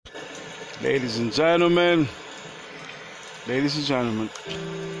Ladies and gentlemen, ladies and gentlemen,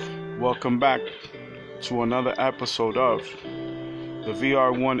 welcome back to another episode of the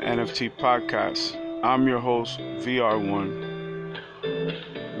VR1 NFT podcast. I'm your host, VR1.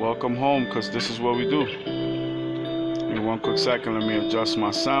 Welcome home, because this is what we do. In one quick second, let me adjust my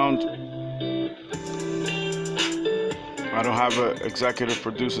sound. I don't have an executive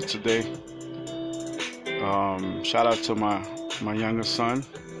producer today. Shout out to my youngest son.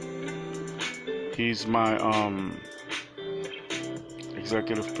 He's my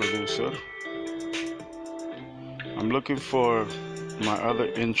executive producer. I'm looking for my other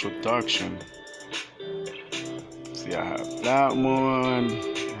introduction. See, I have that one.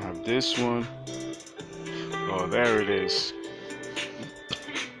 I have this one. Oh, there it is.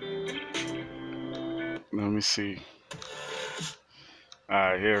 Let me see.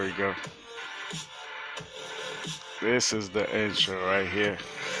 Alright, here we go. This is the intro right here.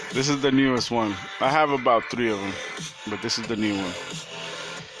 This is the newest one. I have about 3 of them, but this is the new one.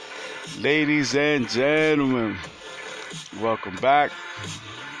 Ladies and gentlemen, welcome back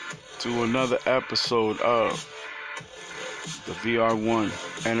to another episode of the VR1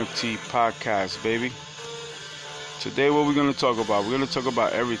 NFT podcast, baby. Today, what we're going to talk about? We're going to talk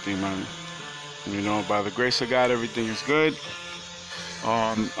about everything, man. You know, by the grace of God, everything is good.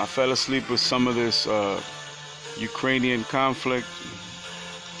 I fell asleep with some of this Ukrainian conflict,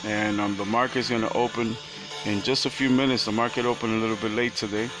 and the market's going to open in just a few minutes. The market opened a little bit late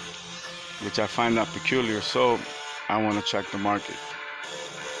today, which I find that peculiar, so I want to check the market.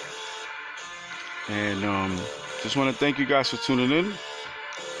 And just want to thank you guys for tuning in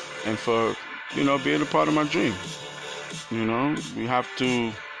and for, being a part of my dream. We have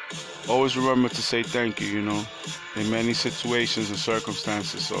to always remember to say thank you, in many situations and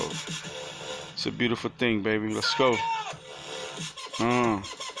circumstances. So it's a beautiful thing, baby. Let's go.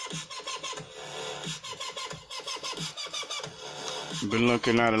 I've been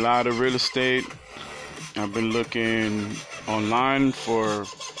looking at a lot of real estate. I've been looking online for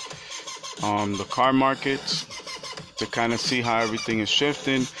the car markets to kind of see how everything is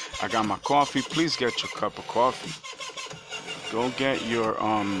shifting. I got my coffee. Please get your cup of coffee. Go get your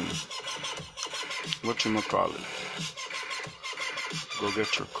whatchamacallit. Go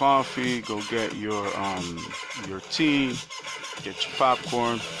get your coffee. Go get your tea. Get your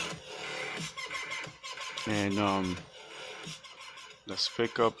popcorn. And let's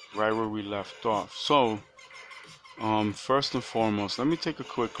pick up right where we left off. So, first and foremost, let me take a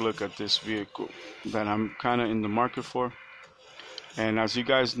quick look at this vehicle that I'm kind of in the market for. And as you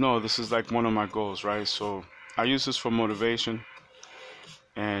guys know, this is like one of my goals, right? So I use this for motivation.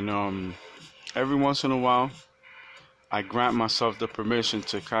 And every once in a while, I grant myself the permission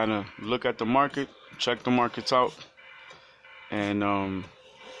to kind of look at the market, check the markets out, and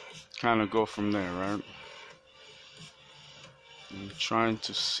kind of go from there, right? I'm trying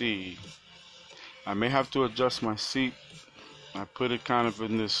to see. I may have to adjust my seat. I put it kind of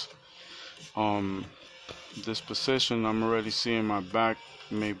in this position. I'm already seeing my back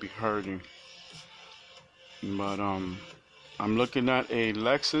may be hurting. But I'm looking at a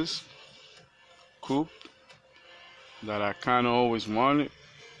Lexus coupe that I kind of always wanted,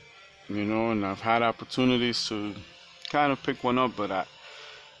 and I've had opportunities to kind of pick one up, but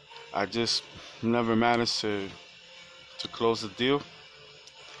I just never managed to close the deal.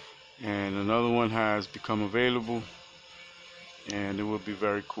 And another one has become available, and it would be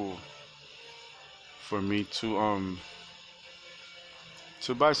very cool for me to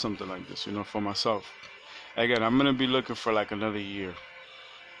buy something like this, for myself. Again, I'm gonna be looking for like another year,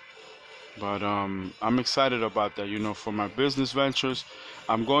 but I'm excited about that. For my business ventures,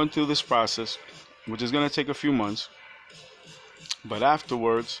 I'm going through this process, which is gonna take a few months, but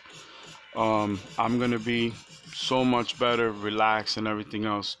afterwards, I'm gonna be so much better, relaxed, and everything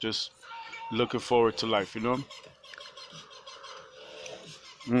else. Just looking forward to life,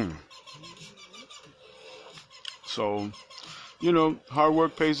 So, hard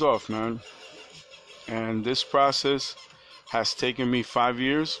work pays off, man. And this process has taken me 5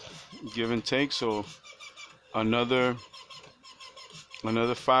 years, give and take. So another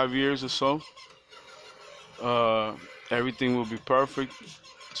 5 years or so, everything will be perfect.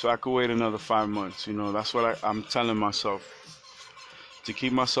 So I could wait another 5 months. That's what I'm telling myself, to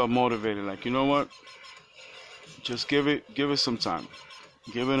keep myself motivated. Like, you know what? Just give it some time.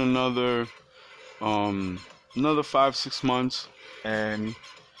 Give it another 5-6 months, and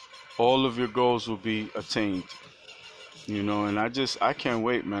all of your goals will be attained. And I can't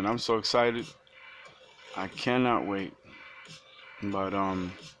wait, man. I'm so excited. I cannot wait. But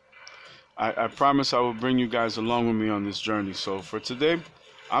I promise I will bring you guys along with me on this journey. So for today,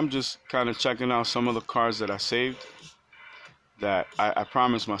 I'm just kind of checking out some of the cards that I saved that I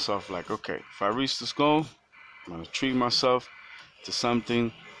promised myself, like, okay, if I reach this goal, I'm going to treat myself to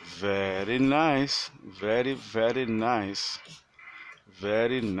something very nice. Very, very nice.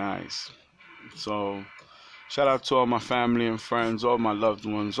 Very nice. So, shout out to all my family and friends, all my loved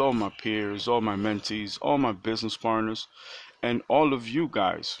ones, all my peers, all my mentees, all my business partners, and all of you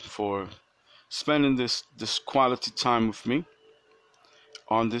guys for spending this quality time with me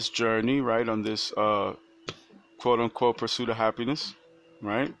on this journey, right? On this quote unquote pursuit of happiness,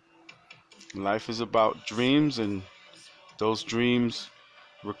 right? Life is about dreams, and those dreams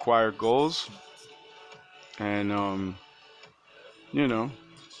require goals. And you know,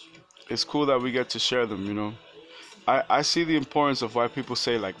 it's cool that we get to share them, you know. I see the importance of why people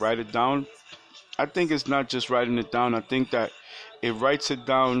say, like, write it down. I think it's not just writing it down. I think that it writes it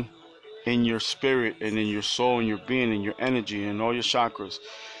down in your spirit and in your soul and your being and your energy and all your chakras.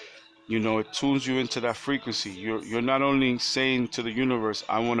 You know, it tunes you into that frequency. You're not only saying to the universe,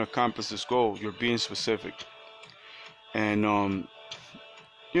 I want to accomplish this goal. You're being specific. And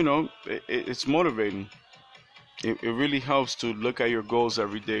you know, it's motivating. It really helps to look at your goals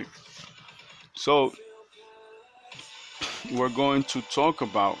every day. So we're going to talk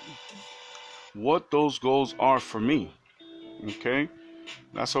about what those goals are for me. Okay?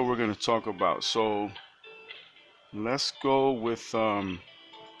 That's what we're going to talk about. So let's go with let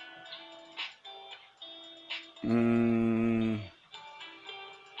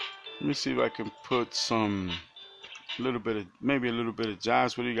me see if I can put maybe a little bit of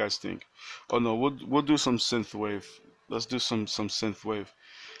jazz. What do you guys think? Oh no, we'll do some synth wave. Let's do some synth wave.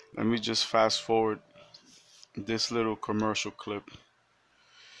 Let me just fast forward this little commercial clip.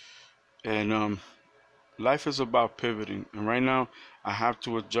 And life is about pivoting, and right now I have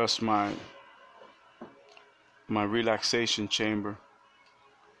to adjust my relaxation chamber.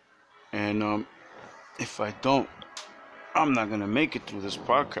 And if I don't, I'm not gonna make it through this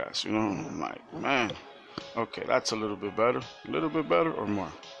podcast. You know, I'm like, man. Okay, that's a little bit better. A little bit better or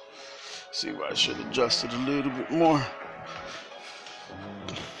more? See if I should adjust it a little bit more.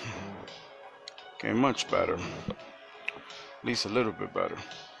 Okay, much better. At least a little bit better.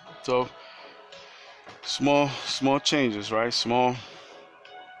 So small changes, right? Small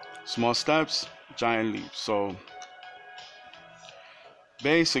steps, giant leaps. So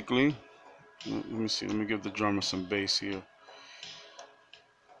basically, let me see. Let me give the drummer some bass here.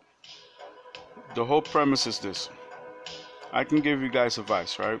 The whole premise is this. I can give you guys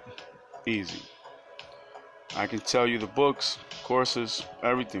advice, right? Easy. I can tell you the books, courses,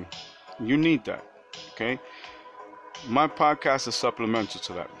 everything. You need that, okay? My podcast is supplemental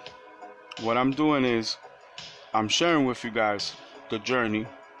to that. What I'm doing is I'm sharing with you guys the journey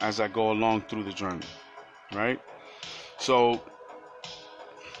as I go along through the journey, right? So,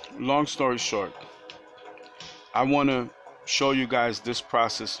 long story short, I want to show you guys this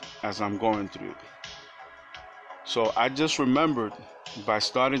process as I'm going through it. So I just remembered by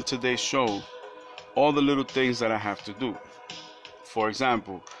starting today's show all the little things that I have to do. For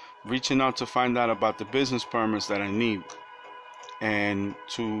example, reaching out to find out about the business permits that I need, and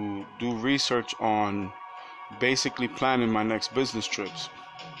to do research on basically planning my next business trips.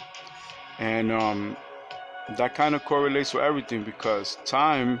 And that kind of correlates with everything, because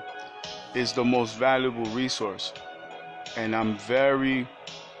time is the most valuable resource. And I'm very,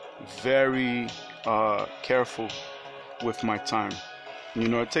 very careful with my time. You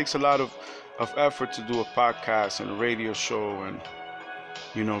know, it takes a lot of effort to do a podcast and a radio show, and,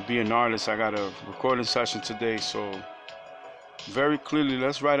 you know, be an artist. I got a recording session today, so very clearly,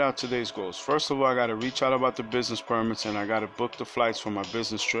 let's write out today's goals. First of all, I got to reach out about the business permits, and I got to book the flights for my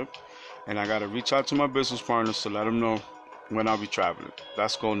business trip, and I got to reach out to my business partners to let them know when I'll be traveling.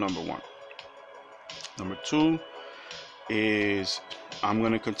 That's goal number one. Number two is I'm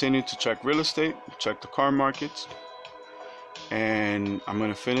going to continue to check real estate, check the car markets, and I'm going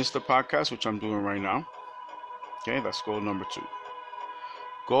to finish the podcast, which I'm doing right now. Okay, that's goal number two.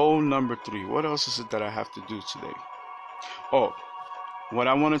 Goal number three, what else is it that I have to do today? Oh, what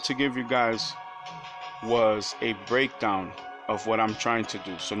I wanted to give you guys was a breakdown of what I'm trying to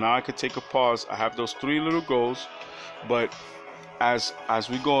do. So now I could take a pause. I have those three little goals, but as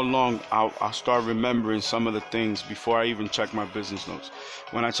we go along, I'll start remembering some of the things before I even check my business notes.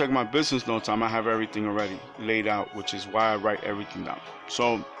 When I check my business notes, I might have everything already laid out, which is why I write everything down.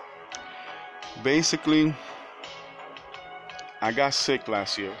 So basically, I got sick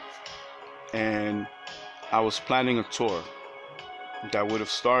last year, and I was planning a tour that would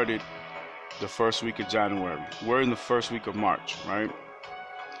have started the first week of January. We're in the first week of March, right?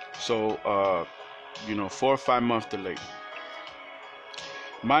 So, 4 or 5 month delay.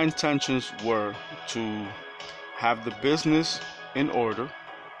 my intentions were to have the business in order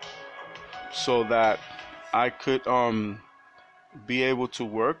so that I could be able to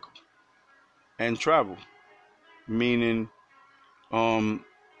work and travel, meaning um,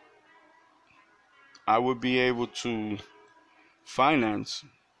 I would be able to finance,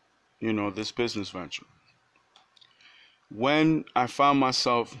 this business venture. When I found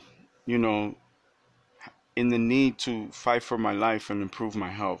myself, you know, in the need to fight for my life and improve my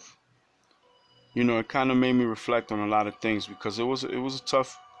health, it kind of made me reflect on a lot of things because it was a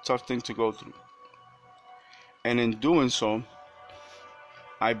tough thing to go through. And in doing so,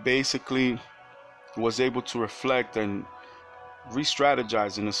 I basically was able to reflect and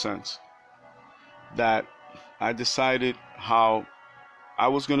re-strategize in a sense that I decided how I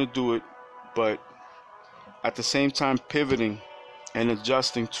was going to do it, but at the same time pivoting and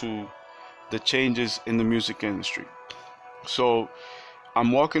adjusting to the changes in the music industry. So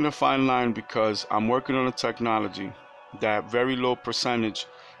I'm walking a fine line because I'm working on a technology that very low percentage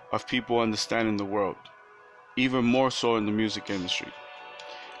of people understand in the world, even more so in the music industry,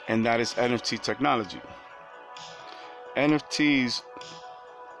 and that is NFT technology. NFTs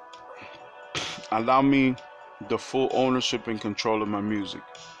allow me the full ownership and control of my music,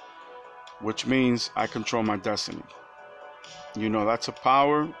 which means I control my destiny. That's a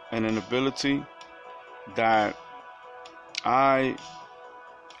power and an ability that I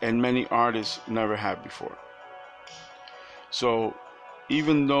and many artists never had before. So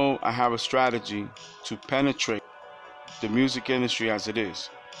even though I have a strategy to penetrate the music industry as it is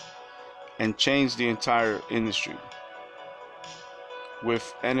and change the entire industry,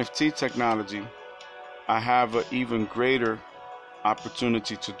 with NFT technology, I have an even greater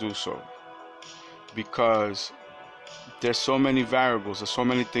opportunity to do so because there's so many variables, there's so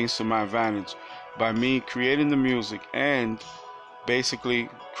many things to my advantage by me creating the music and basically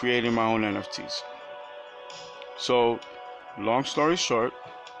creating my own NFTs. So, long story short,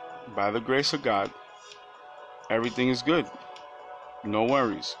 by the grace of God, everything is good. No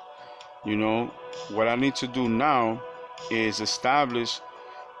worries. What I need to do now is establish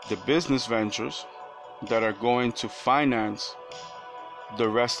the business ventures that are going to finance the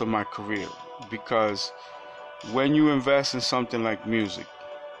rest of my career. Because when you invest in something like music,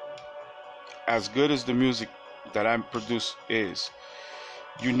 as good as the music that I produce is,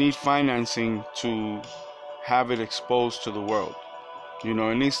 you need financing to have it exposed to the world. It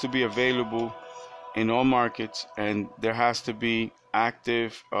needs to be available in all markets, and there has to be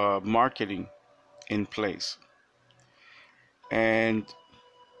active marketing in place. And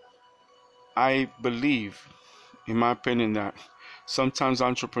I believe, in my opinion, that sometimes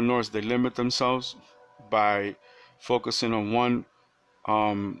entrepreneurs, they limit themselves by focusing on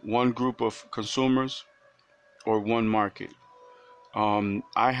one group of consumers or one market.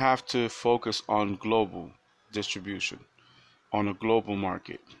 I have to focus on global distribution, on a global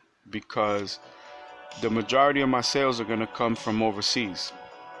market, because the majority of my sales are going to come from overseas.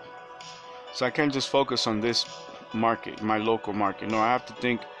 So I can't just focus on this market, my local market. No, I have to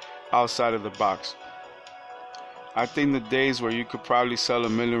think outside of the box. I think the days where you could probably sell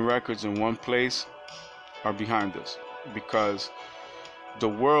 1 million records in one place are behind us, because the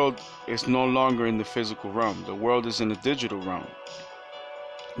world is no longer in the physical realm. The world is in the digital realm.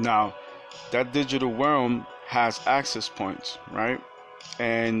 Now, that digital realm has access points, right?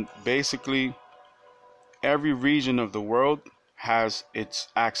 And basically, every region of the world has its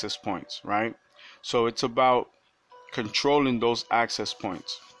access points, right? So it's about controlling those access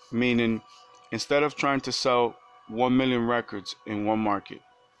points, meaning instead of trying to sell 1 million records in one market,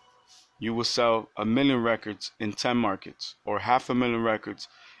 you will sell 1 million records in 10 markets, or 500,000 records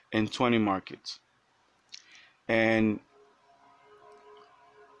in 20 markets. And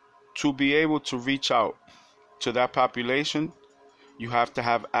to be able to reach out to that population, you have to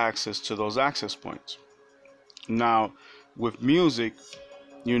have access to those access points. Now, with music,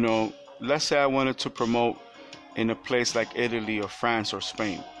 let's say I wanted to promote in a place like Italy or France or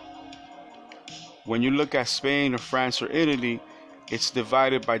Spain. When you look at Spain or France or Italy, it's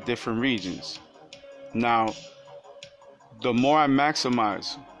divided by different regions. Now, the more I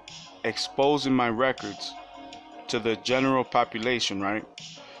maximize exposing my records to the general population, right,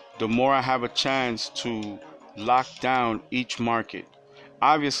 the more I have a chance to lock down each market.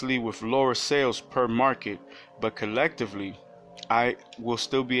 Obviously with lower sales per market, but collectively, I will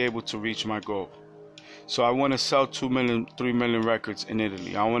still be able to reach my goal. So I want to sell 2 million, 3 million records in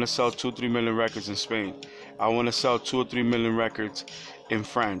Italy. I want to sell 2, 3 million records in Spain. I want to sell 2 or 3 million records in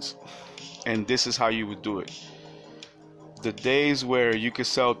France. And this is how you would do it. The days where you could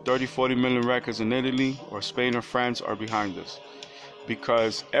sell 30, 40 million records in Italy or Spain or France are behind us.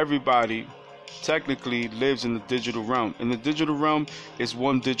 because everybody technically lives in the digital realm. In the digital realm is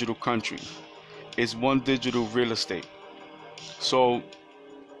one digital country, it's one digital real estate. So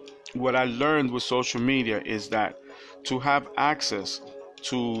what I learned with social media is that to have access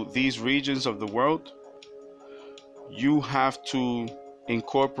to these regions of the world, you have to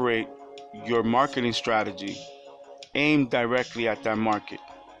incorporate your marketing strategy aimed directly at that market.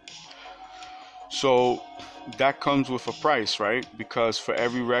 So that comes with a price, right? Because for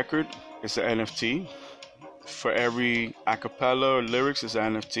every record, it's an NFT. For every acapella or lyrics, it's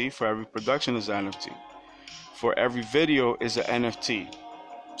an NFT. For every production, it's an NFT. For every video, is an NFT.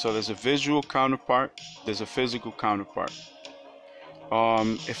 So there's a visual counterpart, there's a physical counterpart.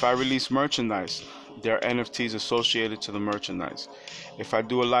 If I release merchandise, there are NFTs associated to the merchandise. If I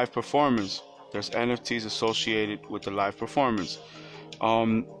do a live performance, there's NFTs associated with the live performance.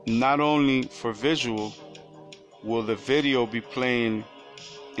 Not only for visual will the video be playing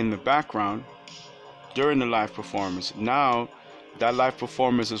in the background during the live performance. Now that live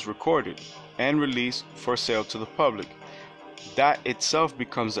performance is recorded and released for sale to the public. That itself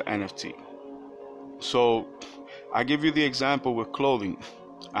becomes an NFT. So I give you the example with clothing.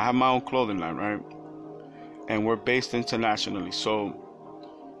 I have my own clothing line, right? And we're based internationally. So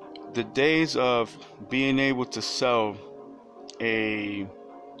the days of being able to sell a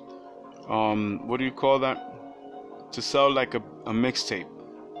what do you call that? To sell like a mixtape,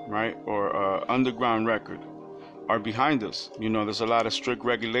 right? Or a underground record are behind us. You know, there's a lot of strict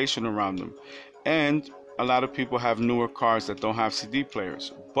regulation around them. And a lot of people have newer cars that don't have CD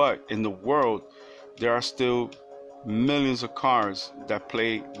players. But in the world, there are still millions of cars that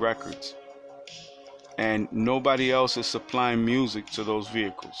play records. And nobody else is supplying music to those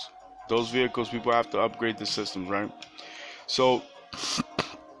vehicles. Those vehicles, people have to upgrade the systems, right? So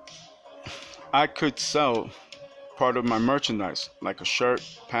I could sell part of my merchandise, like a shirt,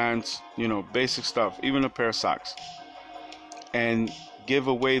 pants, you know, basic stuff, even a pair of socks, and give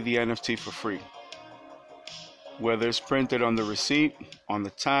away the NFT for free. Whether it's printed on the receipt, on the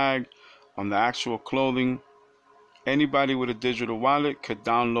tag, on the actual clothing, anybody with a digital wallet could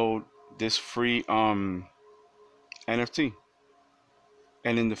download this free NFT.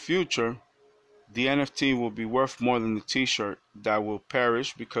 And in the future, the NFT will be worth more than the t-shirt that will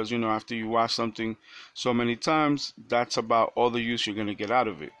perish, because, you know, after you wash something so many times, that's about all the use you're going to get out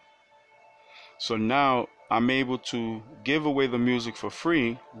of it. So now I'm able to give away the music for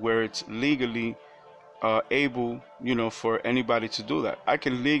free, where it's legally able, you know, for anybody to do that. I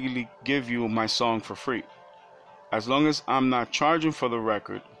can legally give you my song for free. As long as I'm not charging for the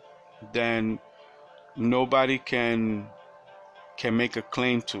record, then nobody can make a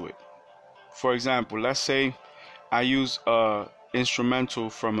claim to it. For example, let's say I use a instrumental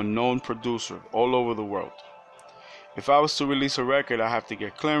from a known producer all over the world. If I was to release a record, I have to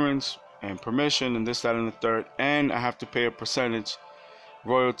get clearance and permission and this, that, and the third, and I have to pay a percentage,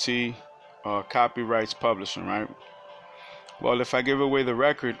 royalty, copyrights, publishing, right? Well, if I give away the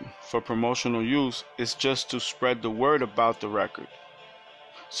record for promotional use, it's just to spread the word about the record,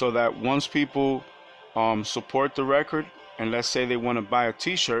 so that once people support the record, and let's say they want to buy a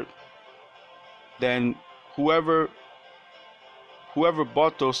t-shirt, then whoever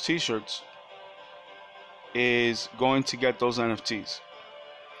bought those t-shirts is going to get those NFTs.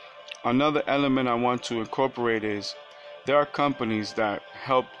 Another element I want to incorporate is there are companies that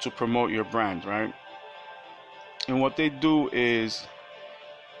help to promote your brand, right? And what they do is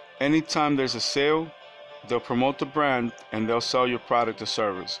anytime there's a sale, they'll promote the brand and they'll sell your product or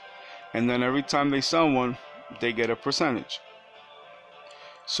service. And then every time they sell one, they get a percentage.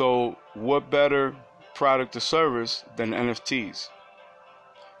 So what better product or service than NFTs?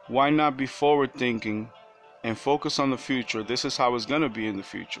 Why not be forward thinking and focus on the future? This is how it's going to be in the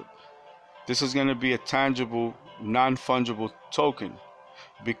future. This is going to be a tangible, non-fungible token,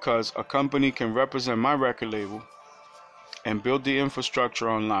 because a company can represent my record label and build the infrastructure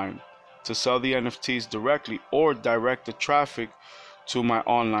online to sell the NFTs directly, or direct the traffic to my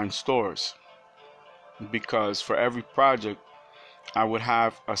online stores. Because for every project, I would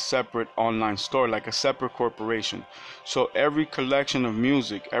have a separate online store, like a separate corporation. So every collection of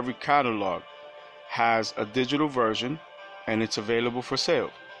music, every catalog has a digital version, and it's available for sale.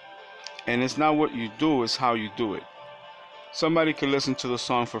 And it's not what you do, it's how you do it. Somebody can listen to the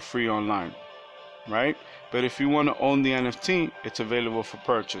song for free online, right? But if you want to own the NFT, it's available for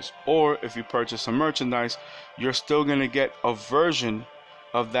purchase. Or if you purchase some merchandise, you're still going to get a version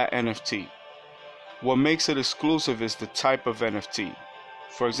of that NFT. What makes it exclusive is the type of NFT.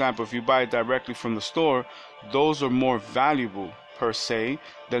 For example, if you buy it directly from the store, those are more valuable per se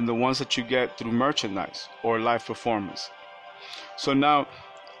than the ones that you get through merchandise or live performance. So now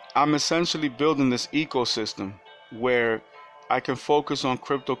I'm essentially building this ecosystem where I can focus on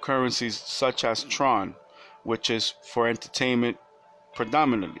cryptocurrencies such as Tron, which is for entertainment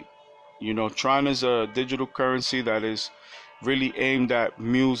predominantly. You know, Tron is a digital currency that is really aimed at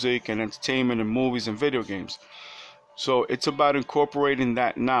music and entertainment and movies and video games. So it's about incorporating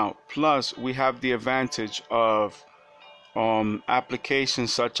that now. Plus, we have the advantage of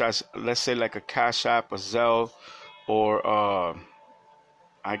applications such as, let's say, like a Cash App, a Zelle, or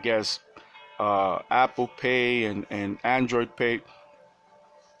I guess Apple Pay and Android Pay.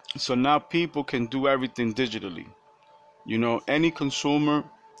 So now people can do everything digitally. You know, any consumer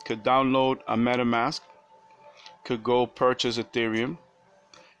could download a MetaMask, could go purchase Ethereum,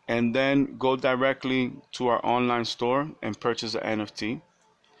 and then go directly to our online store and purchase an NFT.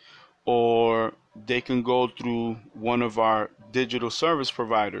 Or they can go through one of our digital service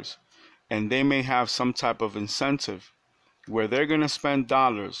providers, and they may have some type of incentive where they're going to spend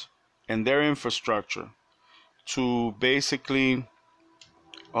dollars in their infrastructure to basically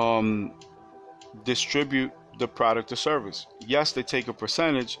distribute the product or service. Yes, they take a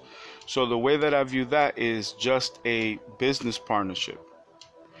percentage. So the way that I view that is just a business partnership.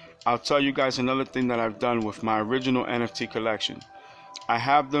 I'll tell you guys another thing that I've done with my original NFT collection. I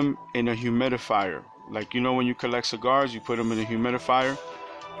have them in a humidifier. Like, you know, when you collect cigars, you put them in a humidifier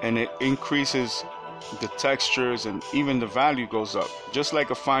and it increases the textures and even the value goes up. Just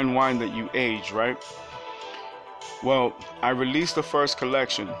like a fine wine that you age, right? Well, I released the first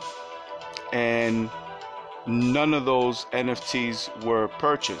collection and none of those NFTs were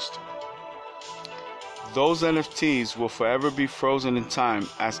purchased. Those NFTs will forever be frozen in time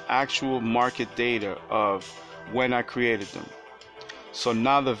as actual market data of when I created them. So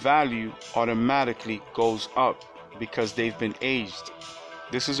now the value automatically goes up because they've been aged.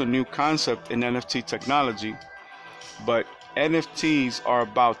 This is a new concept in NFT technology, but NFTs are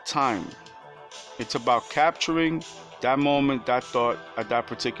about time. It's about capturing that moment, that thought at that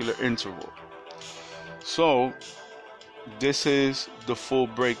particular interval. So this is the full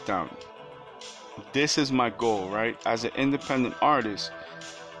breakdown. This is my goal, right? As an independent artist,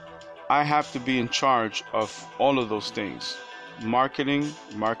 I have to be in charge of all of those things. Marketing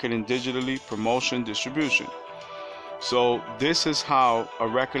digitally, promotion, distribution. So this is how a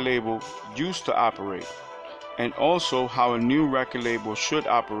record label used to operate, and also how a new record label should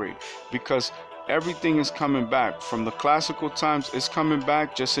operate, because everything is coming back from the classical times. It's coming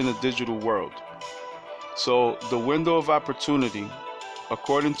back just in a digital world. So the window of opportunity,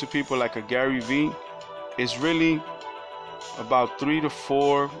 according to people like a Gary Vee, is really about 3 to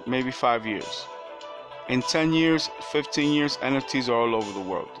 4, maybe 5 years. In 10 years, 15 years, NFTs are all over the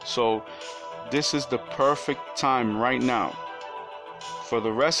world. So this is the perfect time right now. For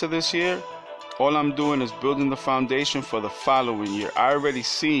the rest of this year, all I'm doing is building the foundation for the following year. I already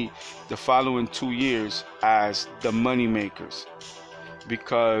see the following 2 years as the money makers,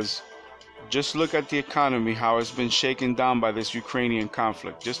 because just look at the economy, how it's been shaken down by this Ukrainian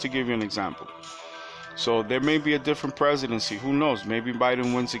conflict, just to give you an example. So there may be a different presidency. Who knows? Maybe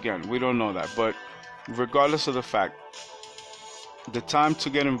Biden wins again. We don't know that. But regardless of the fact, the time to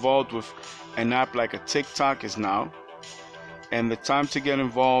get involved with an app like a TikTok is now. And the time to get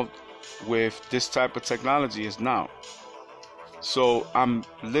involved with this type of technology is now. So I'm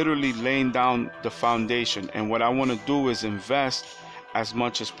literally laying down the foundation. And what I want to do is invest as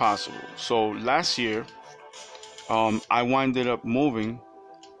much as possible. So last year, I winded up moving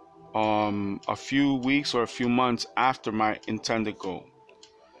a few weeks or a few months after my intended goal.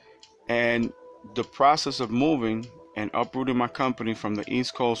 And the process of moving and uprooting my company from the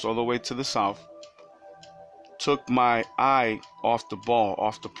East Coast all the way to the South took my eye off the ball,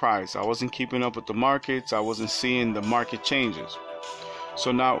 off the prize. I wasn't keeping up with the markets. I wasn't seeing the market changes.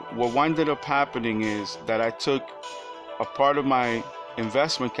 So now what winded up happening is that I took a part of my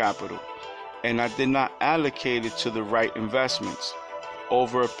investment capital and I did not allocate it to the right investments.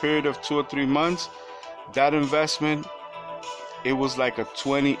 Over a period of 2 or 3 months, that investment, it was like a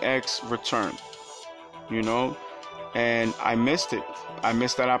 20x return, you know, and I missed it. I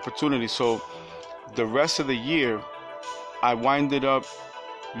missed that opportunity. So the rest of the year, I winded up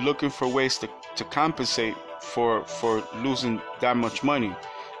looking for ways to compensate for losing that much money.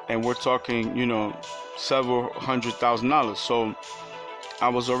 And we're talking, you know, several $100,000. So I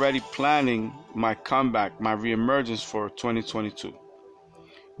was already planning my comeback, my reemergence for 2022.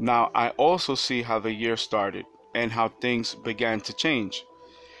 Now, I also see how the year started and how things began to change.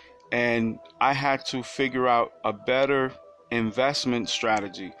 And I had to figure out a better investment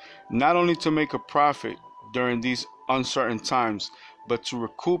strategy, not only to make a profit during these uncertain times, but to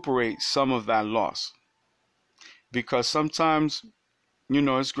recuperate some of that loss. because sometimes,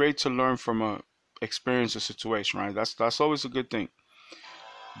 it's great to learn from a experience or situation, right? That's always a good thing.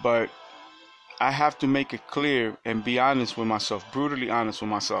 But I have to make it clear and be honest with myself, brutally honest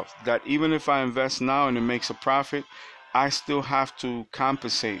with myself, that even if I invest now and it makes a profit, I still have to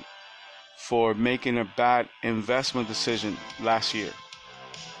compensate for making a bad investment decision last year.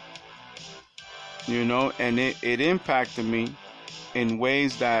 And it impacted me in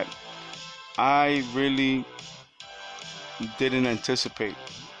ways that I really didn't anticipate,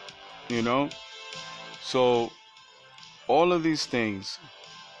 you know? So all of these things,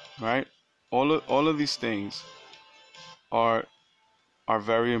 right? All of these things are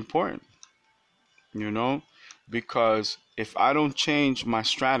very important, you know, because if I don't change my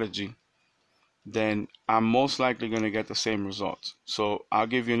strategy, then I'm most likely going to get the same results. So I'll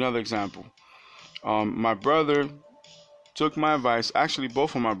give you another example. My brother took my advice, actually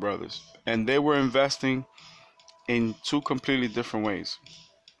both of my brothers, and they were investing in two completely different ways.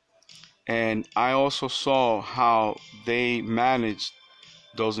 And I also saw how they managed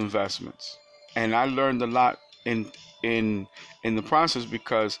those investments. And I learned a lot in in in the process,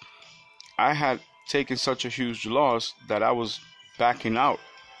 because I had taken such a huge loss that I was backing out.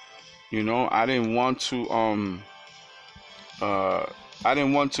 I didn't want to uh I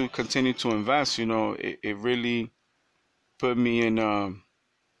didn't want to continue to invest. It really put me in a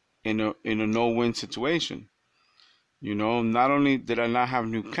no-win situation. Not only did I not have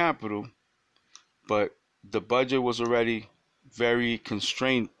new capital, but the budget was already very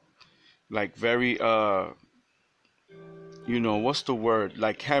constrained, like very what's the word,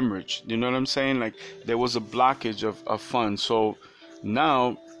 like hemorrhage, you know what I'm saying, like there was a blockage of funds. So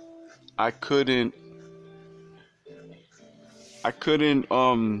now I couldn't I couldn't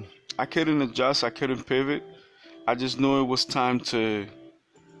um I couldn't adjust, I couldn't pivot. I just knew it was time to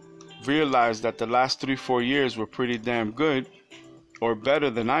realize that the last 3-4 years were pretty damn good, or better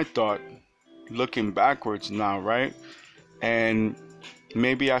than I thought, looking backwards now, right? And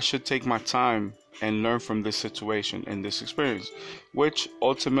maybe I should take my time and learn from this situation and this experience, which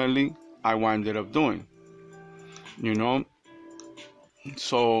ultimately I winded up doing, you know?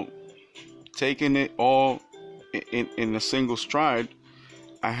 So taking it all in a single stride,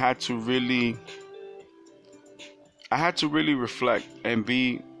 I had to really reflect and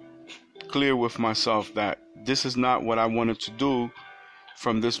be clear with myself that this is not what I wanted to do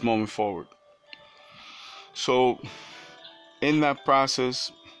from this moment forward. So in that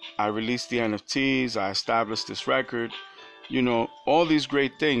process, I released the NFTs, I established this record, all these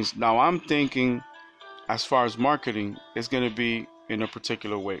great things. Now I'm thinking, as far as marketing, it's going to be in a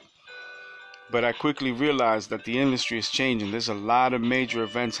particular way. But I quickly realized that the industry is changing. There's a lot of major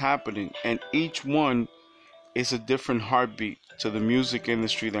events happening, and each one is a different heartbeat to the music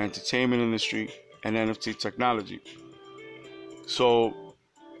industry, the entertainment industry, and NFT technology. So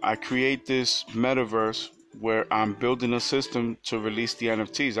I create this metaverse where I'm building a system to release the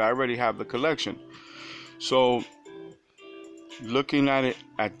NFTs. I already have the collection. So looking at it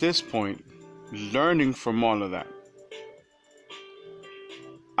at this point, learning from all of that,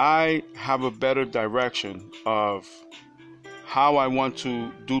 I have a better direction of how I want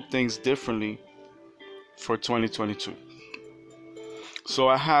to do things differently for 2022. So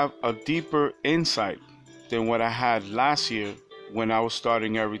I have a deeper insight than what I had last year when I was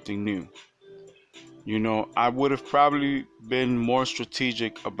starting everything new. I would have probably been more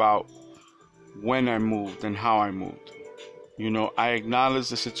strategic about when I moved and how I moved. I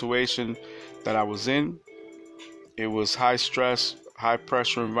acknowledged the situation that I was in. It was high stress, high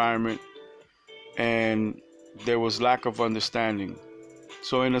pressure environment, and there was lack of understanding.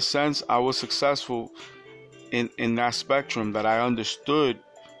 So in a sense, I was successful in that spectrum, that I understood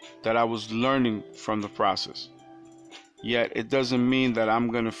that I was learning from the process. Yet it doesn't mean that I'm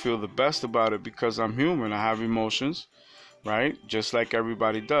going to feel the best about it, because I'm human. I have emotions, right? Just like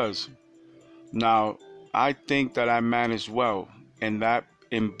everybody does. Now, I think that I managed well, and that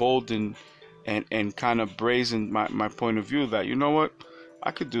emboldened and kind of brazened my point of view that, what,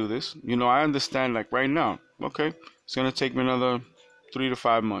 I could do this. I understand, like right now, okay, it's going to take me another 3 to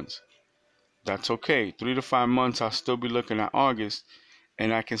 5 months. That's okay. 3 to 5 months, I'll still be looking at August,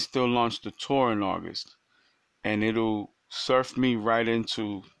 and I can still launch the tour in August, and it'll surf me right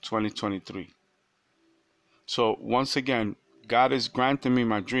into 2023. So once again, God is granting me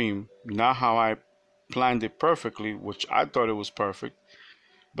my dream, not how I planned it perfectly, which I thought it was perfect,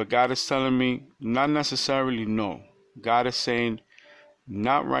 but God is telling me not necessarily no. God is saying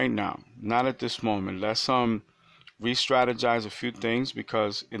not right now, not at this moment. Let's re-strategize a few things,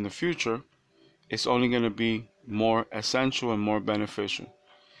 because in the future it's only going to be more essential and more beneficial.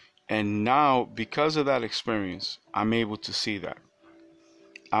 And now, because of that experience, I'm able to see that.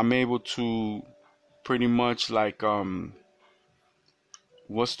 I'm able to pretty much like,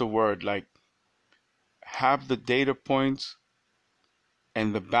 what's the word? Like, have the data points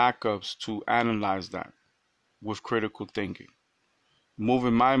and the backups to analyze that with critical thinking.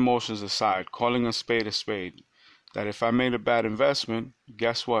 Moving my emotions aside, calling a spade, that if I made a bad investment,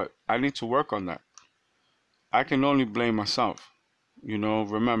 guess what? I need to work on that. I can only blame myself.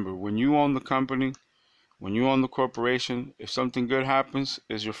 Remember, when you own the company, when you own the corporation, if something good happens,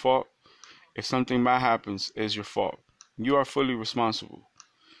 it's your fault. If something bad happens, it's your fault. You are fully responsible.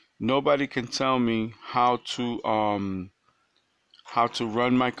 Nobody can tell me how to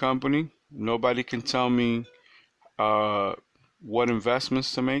run my company. Nobody can tell me uh, what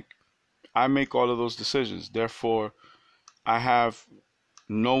investments to make. I make all of those decisions. Therefore, I have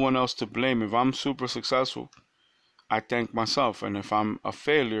no one else to blame. If I'm super successful, I thank myself. And if I'm a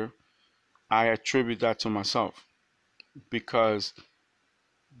failure, I attribute that to myself, because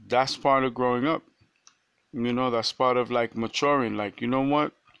that's part of growing up. That's part of like maturing. Like, you know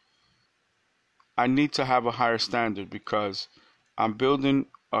what? I need to have a higher standard because I'm building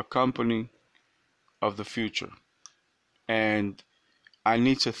a company of the future. And I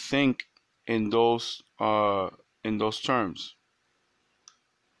need to think in those terms.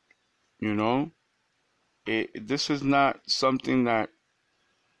 You know, this is not something that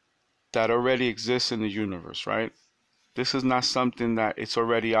already exists in the universe, right? This is not something that it's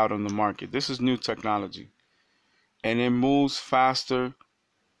already out on the market. This is new technology, and it moves faster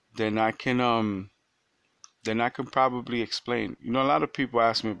than I can probably explain. A lot of people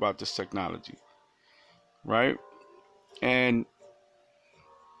ask me about this technology, right? And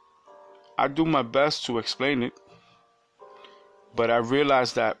I do my best to explain it, but I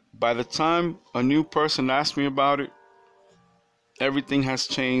realize that by the time a new person asks me about it, everything has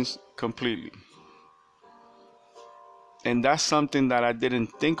changed completely. And that's something that I didn't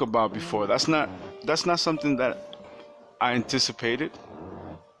think about before. That's not something that I anticipated,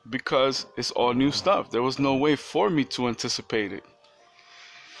 because it's all new stuff. There was no way for me to anticipate it.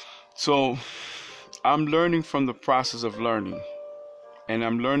 So I'm learning from the process of learning, and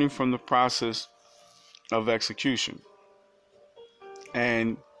I'm learning from the process of execution.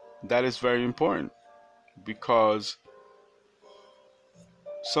 And that is very important, because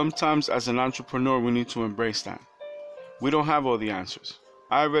sometimes as an entrepreneur, we need to embrace that. We don't have all the answers.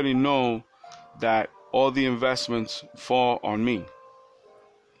 I already know that all the investments fall on me.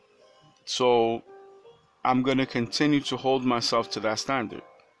 So I'm going to continue to hold myself to that standard.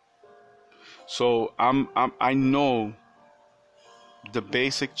 So I know the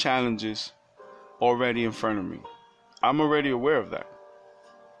basic challenges already in front of me. I'm already aware of that.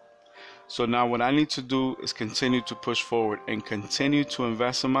 So now what I need to do is continue to push forward and continue to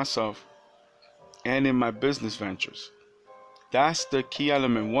invest in myself and in my business ventures. That's the key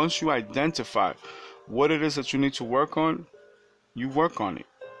element. Once you identify what it is that you need to work on, you work on it.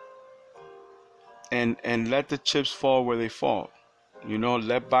 And let the chips fall where they fall.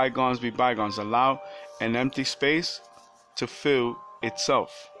 Let bygones be bygones. Allow an empty space to fill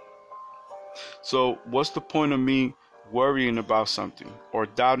itself. So what's the point of me worrying about something or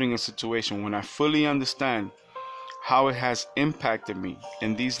doubting a situation when I fully understand how it has impacted me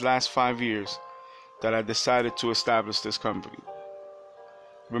in these last 5 years that I decided to establish this company?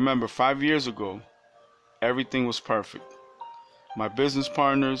 Remember, 5 years ago, everything was perfect. My business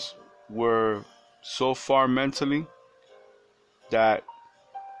partners were so far mentally that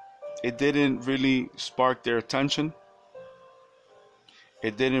it didn't really spark their attention.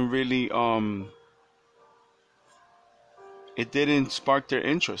 It didn't spark their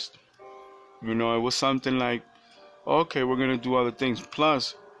interest. It was something like, okay, we're gonna do other things.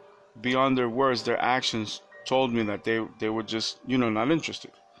 Plus, beyond their words, their actions told me that they were just, not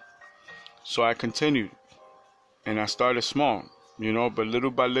interested. So I continued, and I started small, but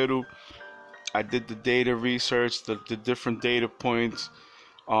little by little, I did the data research, the different data points.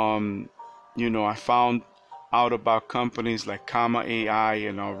 I found out about companies like Comma AI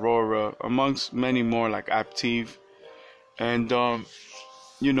and Aurora, amongst many more like Aptiv. And,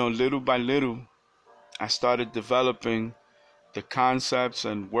 little by little, I started developing the concepts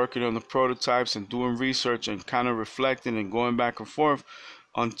and working on the prototypes and doing research and kind of reflecting and going back and forth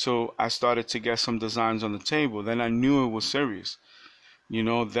until I started to get some designs on the table. Then I knew it was serious.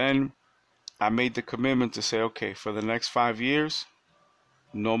 Then I made the commitment to say, okay, for the next 5 years,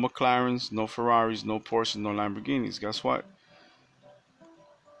 no McLarens, no Ferraris, no Porsches, no Lamborghinis. Guess what?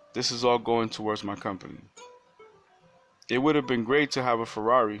 This is all going towards my company. It would have been great to have a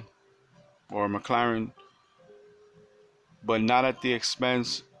Ferrari or a McLaren but not at the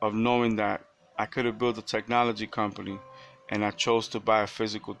expense of knowing that I could have built a technology company and I chose to buy a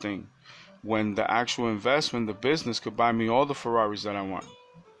physical thing, when the actual investment, the business, could buy me all the Ferraris that I want.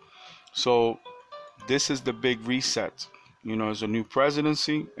 So this is the big reset. It's a new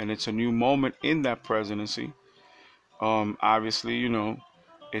presidency and it's a new moment in that presidency. Obviously,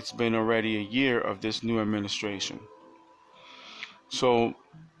 it's been already a year of this new administration. So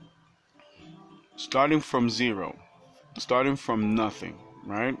starting from zero, starting from nothing,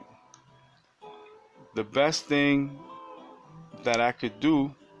 right? The best thing that I could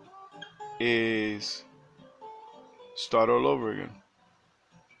do is start all over again.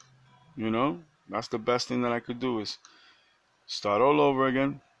 That's the best thing that I could do, is start all over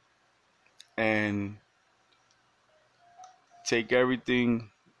again and take everything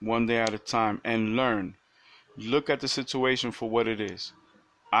one day at a time and learn. Look at the situation for what it is.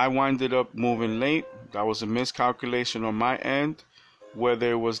 I winded up moving late. That was a miscalculation on my end,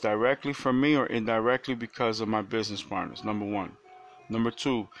 whether it was directly from me or indirectly because of my business partners, number one. Number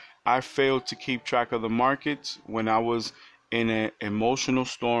two, I failed to keep track of the markets when I was in an emotional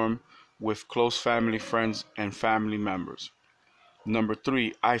storm with close family, friends, and family members. Number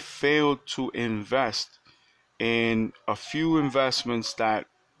three, I failed to invest in a few investments that,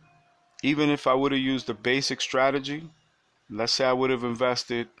 even if I would have used the basic strategy, let's say I would have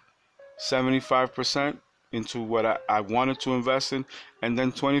invested 75% into what I wanted to invest in, and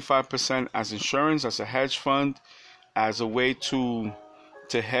then 25% as insurance, as a hedge fund, as a way to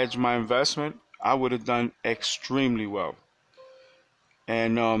hedge my investment, I would have done extremely well.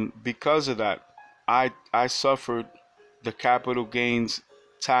 And because of that, I suffered the capital gains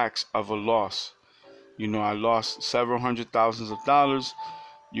tax of a loss. I lost several hundred thousands of dollars.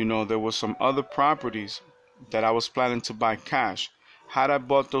 There were some other properties that I was planning to buy cash. Had I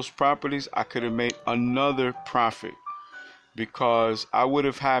bought those properties, I could have made another profit, because I would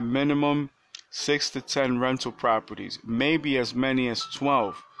have had minimum 6 to 10 rental properties, maybe as many as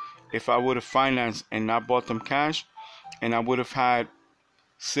 12 if I would have financed and not bought them cash, and I would have had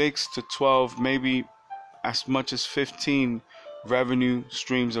 6 to 12, maybe as much as 15 revenue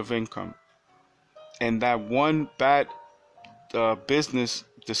streams of income. And that one bad business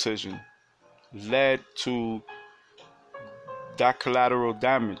decision led to that collateral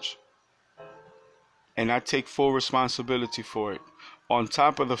damage, and I take full responsibility for it. On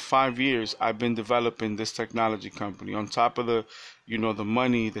top of the 5 years I've been developing this technology company, on top of the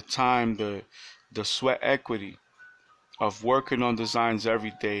money, the time, the sweat equity of working on designs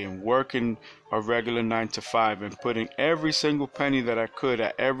every day and working a regular 9 to 5 and putting every single penny that I could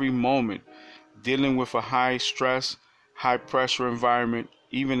at every moment, dealing with a high stress, high pressure environment,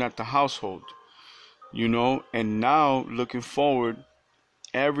 even at the household, and now looking forward,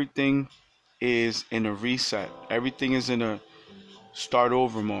 everything is in a reset. Everything is in a start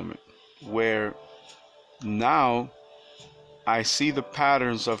over moment, where now I see the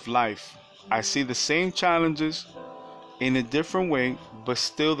patterns of life. I see the same challenges in a different way, but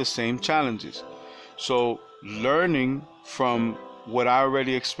still the same challenges. So learning from what I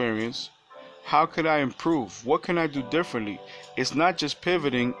already experienced, how could I improve? What can I do differently? It's not just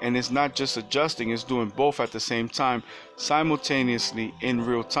pivoting and it's not just adjusting, it's doing both at the same time, simultaneously in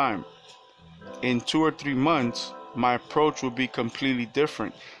real time. In 2 or 3 months, my approach will be completely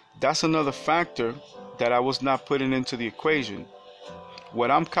different. That's another factor that I was not putting into the equation.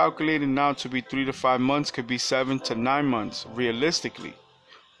 What I'm calculating now to be 3 to 5 months could be 7 to 9 months, realistically.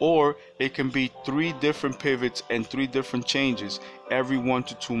 Or it can be 3 different pivots and 3 different changes every 1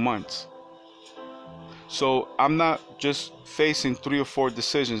 to 2 months. So I'm not just facing 3 or 4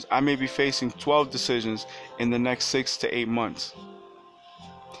 decisions. I may be facing 12 decisions in the next 6 to 8 months.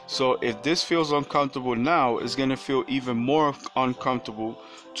 So if this feels uncomfortable now, it's going to feel even more uncomfortable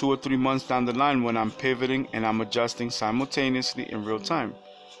 2 or 3 months down the line when I'm pivoting and I'm adjusting simultaneously in real time.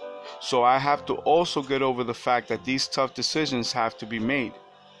 So I have to also get over the fact that these tough decisions have to be made.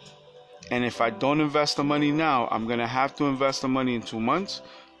 And if I don't invest the money now, I'm going to have to invest the money in 2 months,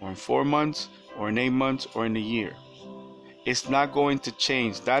 or in 4 months, or in 8 months, or in a year. It's not going to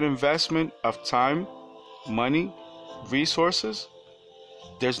change. That investment of time, money, resources,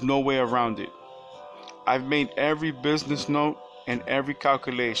 there's no way around it. I've made every business note and every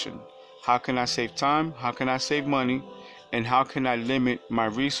calculation. How can I save time? How can I save money? And how can I limit my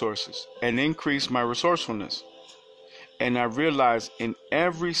resources and increase my resourcefulness? And I realize in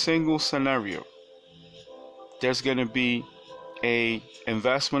every single scenario, there's going to be a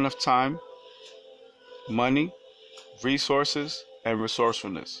investment of time, money, resources, and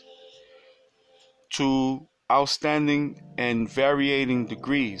resourcefulness to outstanding and varying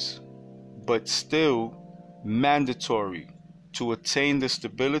degrees, but still mandatory to attain the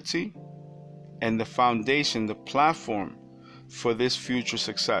stability and the foundation, the platform for this future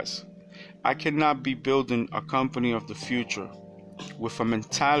success. I cannot be building a company of the future with a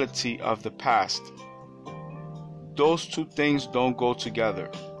mentality of the past. Those two things don't go together.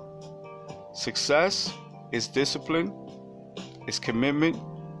 Success is discipline, is commitment,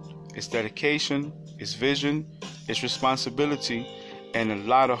 is dedication, is vision, is responsibility, and a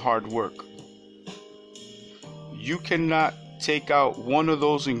lot of hard work. You cannot take out one of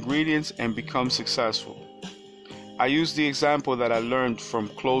those ingredients and become successful. I use the example that I learned from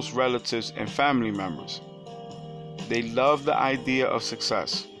close relatives and family members. They love the idea of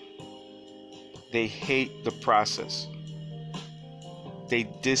success. They hate the process. They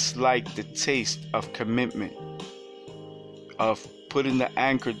dislike the taste of commitment, of putting the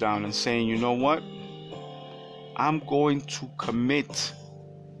anchor down and saying, you know what? I'm going to commit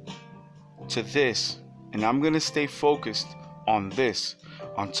to this, and I'm going to stay focused on this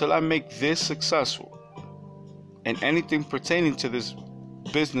until I make this successful. And anything pertaining to this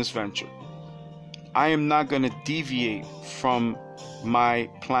business venture, I am not going to deviate from my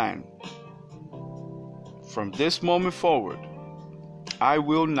plan. From this moment forward, I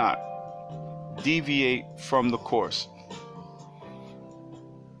will not deviate from the course.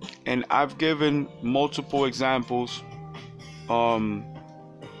 And I've given multiple examples,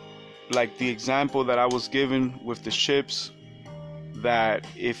 like the example that I was given with the ships, that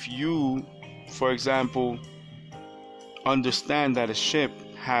if you, for example, understand that a ship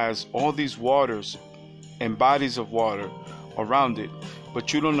has all these waters and bodies of water around it,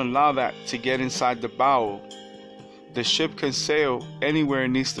 but you don't allow that to get inside the bow, the ship can sail anywhere it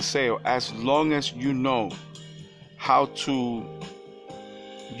needs to sail as long as you know how to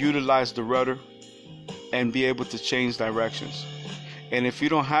utilize the rudder and be able to change directions. And if you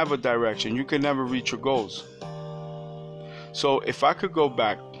don't have a direction, you can never reach your goals. So if I could go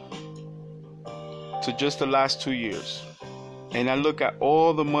back to just the last 2 years, and I look at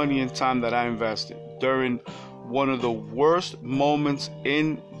all the money and time that I invested during one of the worst moments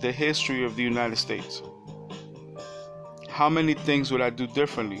in the history of the United States, how many things would I do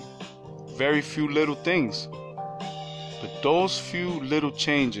differently? Very few little things. But those few little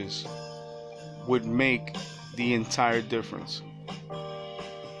changes would make the entire difference.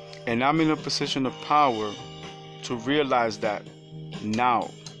 And I'm in a position of power to realize that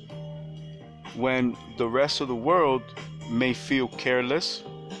now, when the rest of the world may feel careless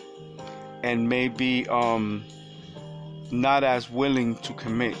and may be not as willing to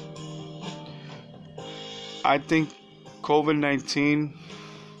commit. I think COVID-19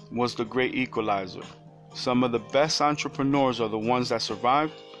 was the great equalizer. Some of the best entrepreneurs are the ones that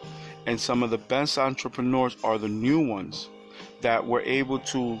survived, and some of the best entrepreneurs are the new ones that were able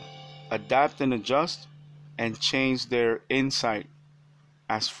to adapt and adjust and change their insight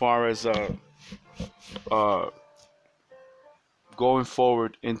as far as going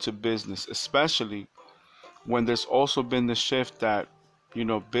forward into business, especially when there's also been the shift that,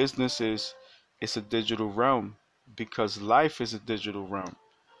 business is a digital realm, because life is a digital realm.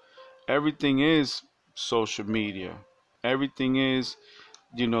 Everything is social media. Everything is,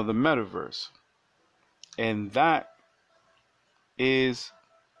 the metaverse. And that is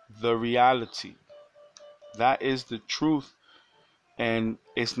the reality. That is the truth. And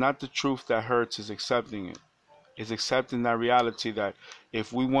it's not the truth that hurts, it's accepting it. It's accepting that reality that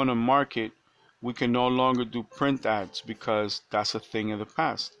if we want to market, we can no longer do print ads because that's a thing of the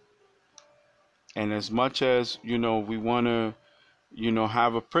past. And as much as, we want to,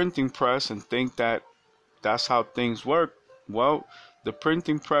 have a printing press and think that that's how things work, well, the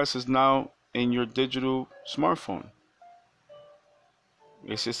printing press is now in your digital smartphone.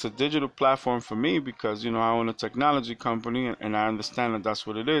 It's just a digital platform for me because, I own a technology company and I understand that that's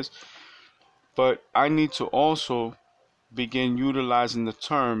what it is. But I need to also begin utilizing the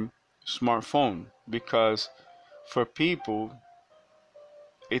term smartphone, because for people,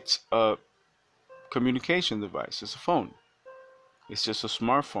 it's a communication device. It's a phone. It's just a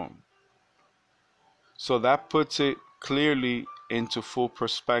smartphone. So that puts it clearly into full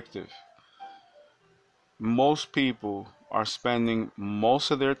perspective. Most people are spending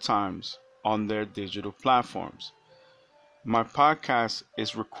most of their times on their digital platforms. My podcast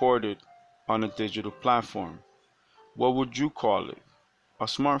is recorded on a digital platform. What would you call it? A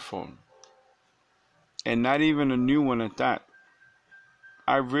smartphone. And not even a new one at that.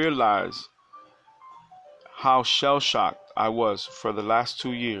 I realized how shell-shocked I was for the last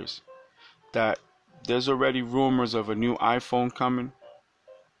 2 years that there's already rumors of a new iPhone coming.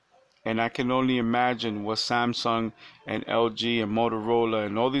 And I can only imagine what Samsung and LG and Motorola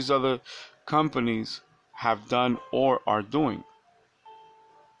and all these other companies have done or are doing.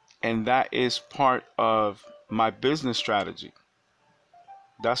 And that is part of my business strategy.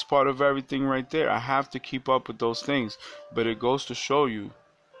 That's part of everything right there. I have to keep up with those things. But it goes to show you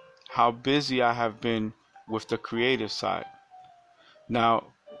how busy I have been with the creative side. Now,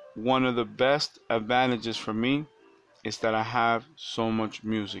 one of the best advantages for me is that I have so much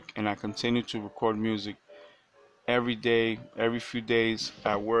music, and I continue to record music every day, every few days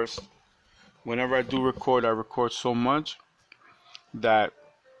at worst. Whenever I do record, I record so much that,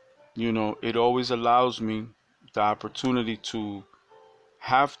 it always allows me the opportunity to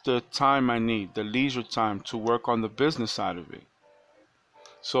have the time I need, the leisure time to work on the business side of it.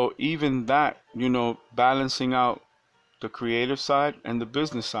 So even that, balancing out the creative side and the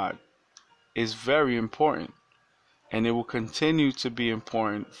business side is very important. And it will continue to be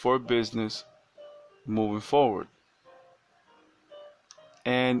important for business moving forward.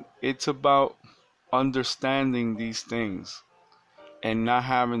 And it's about understanding these things and not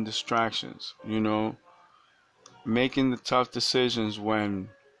having distractions, making the tough decisions when,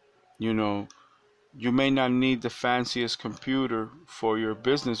 you know, you may not need the fanciest computer for your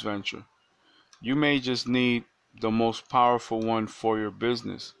business venture. You may just need the most powerful one for your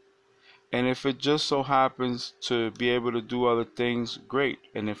business. And if it just so happens to be able to do other things, great.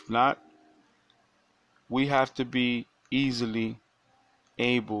 And if not, we have to be easily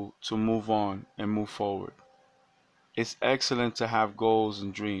able to move on and move forward. It's excellent to have goals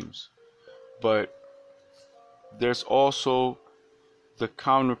and dreams, but there's also the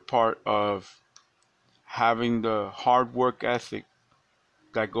counterpart of having the hard work ethic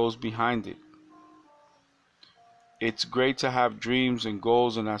that goes behind it. It's great to have dreams and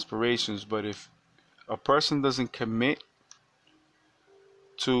goals and aspirations, but if a person doesn't commit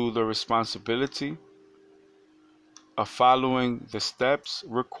to the responsibility of following the steps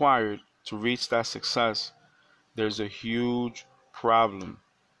required to reach that success, there's a huge problem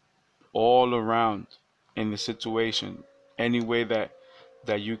all around in the situation, any way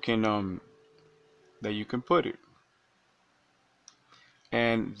that you can put it.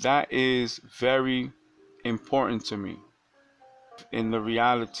 And that is very important to me in the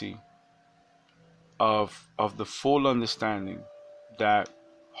reality of the full understanding that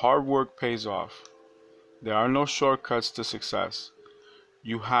hard work pays off. There are no shortcuts to success.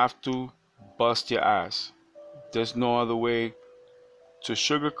 You have to bust your ass. There's no other way to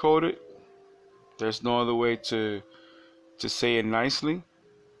sugarcoat it. There's no other way to say it nicely.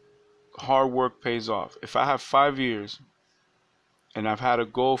 Hard work pays off. If I have 5 years and I've had a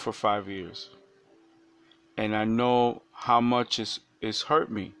goal for 5 years and I know how much it's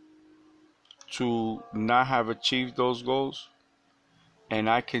hurt me to not have achieved those goals, and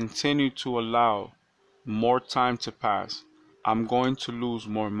I continue to allow more time to pass, I'm going to lose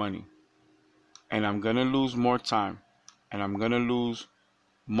more money, and I'm going to lose more time, and I'm going to lose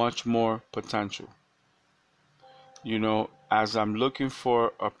much more potential. As I'm looking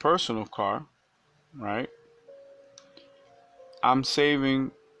for a personal car, right? I'm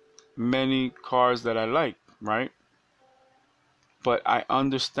saving many cars that I like, right? But I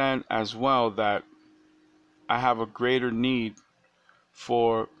understand as well that I have a greater need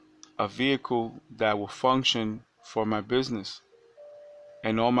for a vehicle that will function for my business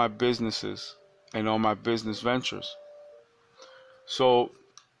and all my businesses and all my business ventures. So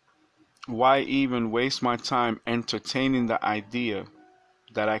why even waste my time entertaining the idea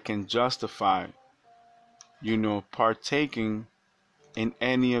that I can justify, partaking in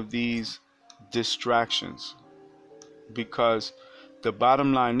any of these distractions? Because the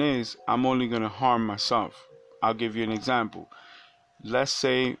bottom line is, I'm only going to harm myself. I'll give you an example. Let's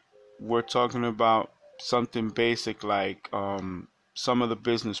say we're talking about something basic like some of the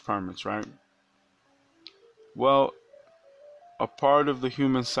business permits, right? Well, a part of the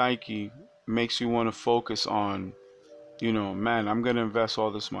human psyche makes you want to focus on, man, I'm going to invest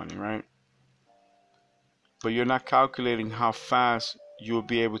all this money, right? But you're not calculating how fast you'll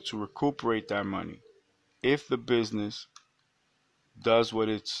be able to recuperate that money if the business does what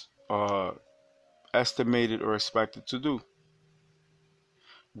it's estimated or expected to do.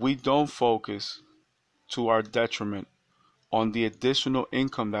 We don't focus to our detriment on the additional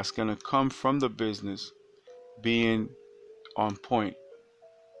income that's going to come from the business being on point.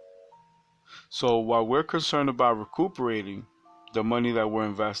 So while we're concerned about recuperating the money that we're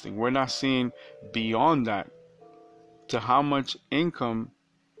investing, we're not seeing beyond that to how much income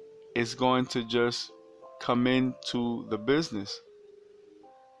is going to just come into the business.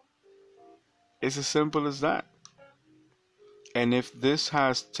 It's as simple as that. And if this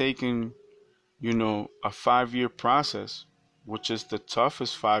has taken, a 5-year process, which is the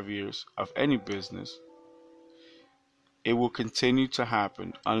toughest 5 years of any business, It will continue to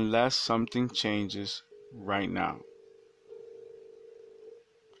happen unless something changes right now.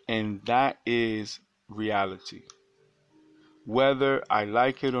 And that is reality. Whether I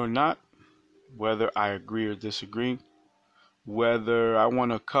like it or not, whether I agree or disagree, whether I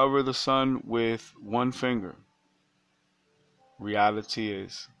want to cover the sun with one finger, reality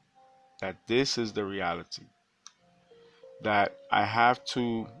is that this is the reality. That I have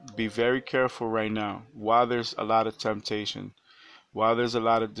to be very careful right now while there's a lot of temptation, while there's a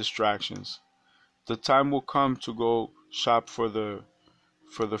lot of distractions. The time will come to go shop for the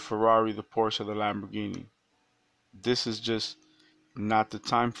Ferrari, the Porsche, the Lamborghini. This is just not the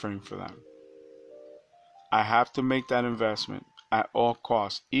time frame for that. I have to make that investment at all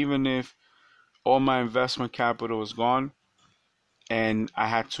costs, even if all my investment capital is gone and I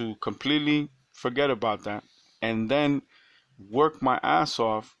had to completely forget about that and then work my ass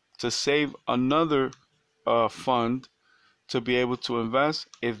off to save another fund to be able to invest.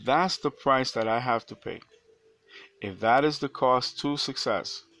 If that's the price that I have to pay, if that is the cost to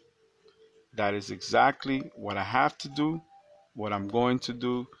success, that is exactly what I have to do, what I'm going to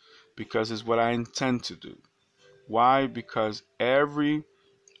do, because it's what I intend to do. Why? Because every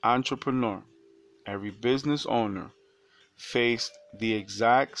entrepreneur, every business owner faced the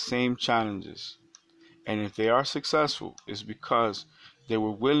exact same challenges. And if they are successful, it's because they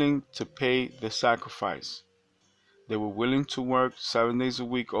were willing to pay the sacrifice. They were willing to work 7 days a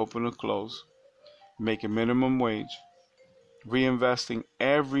week, open or close, make a minimum wage, reinvesting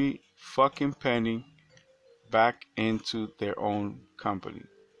every fucking penny back into their own company.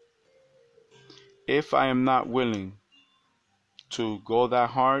 If I am not willing to go that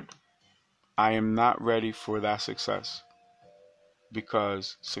hard, I am not ready for that success.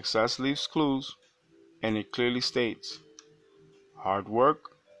 Because success leaves clues, and it clearly states hard work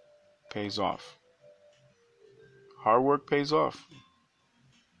pays off. Hard work pays off.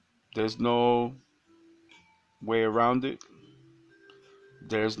 There's no way around it.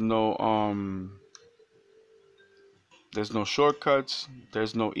 There's no shortcuts.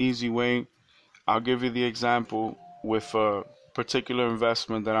 There's no easy way. I'll give you the example with a particular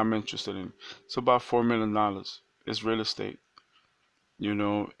investment that I'm interested in. It's about $4 million. It's real estate.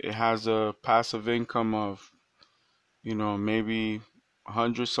 It has a passive income of, maybe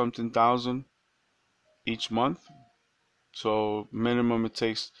 100 something thousand each month. So minimum it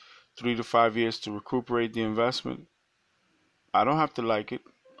takes 3 to 5 years to recuperate the investment. I don't have to like it.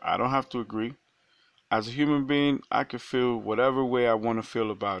 I don't have to agree. As a human being, I can feel whatever way I want to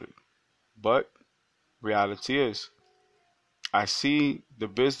feel about it. But reality is, I see the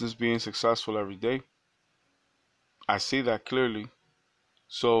business being successful every day. I see that clearly.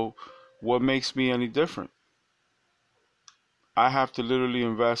 So what makes me any different? I have to literally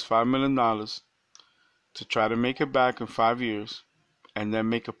invest $5 million to try to make it back in 5 years and then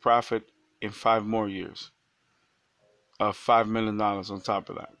make a profit in 5 more years of $5 million on top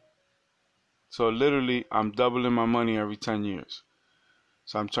of that. So literally, I'm doubling my money every 10 years.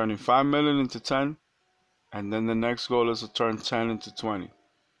 So I'm turning 5 million into 10, and then the next goal is to turn 10 into 20.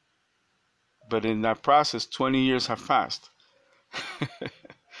 But in that process, 20 years have passed.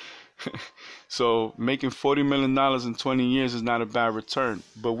 So making $40 million in 20 years is not a bad return.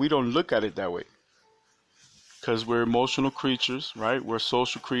 But we don't look at it that way. Because we're emotional creatures, right? We're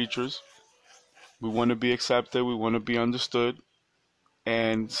social creatures. We want to be accepted. We want to be understood.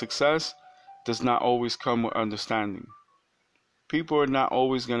 And success does not always come with understanding. People are not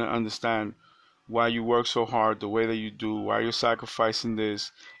always going to understand why you work so hard, the way that you do, why you're sacrificing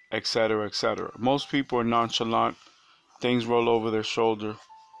this, etc., etc. Most people are nonchalant. Things roll over their shoulder.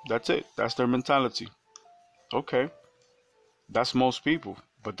 That's it. That's their mentality. Okay. That's most people,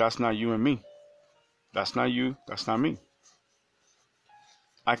 but that's not you and me. That's not you. That's not me.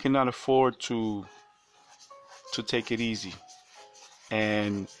 I cannot afford to take it easy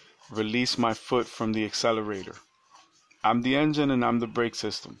and release my foot from the accelerator. I'm the engine and I'm the brake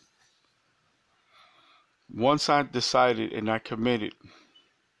system. Once I decided and I committed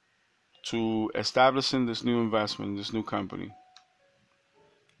to establishing this new investment, this new company,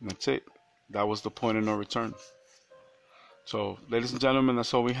 that's it. That was the point of no return. So, ladies and gentlemen,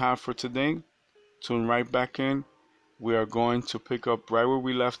 that's all we have for today. Tune right back in. We are going to pick up right where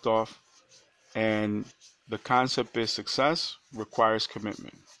we left off. And the concept is success requires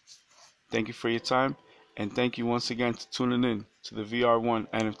commitment. Thank you for your time. And thank you once again for tuning in to the VR1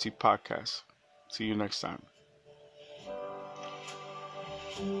 NFT podcast. See you next time.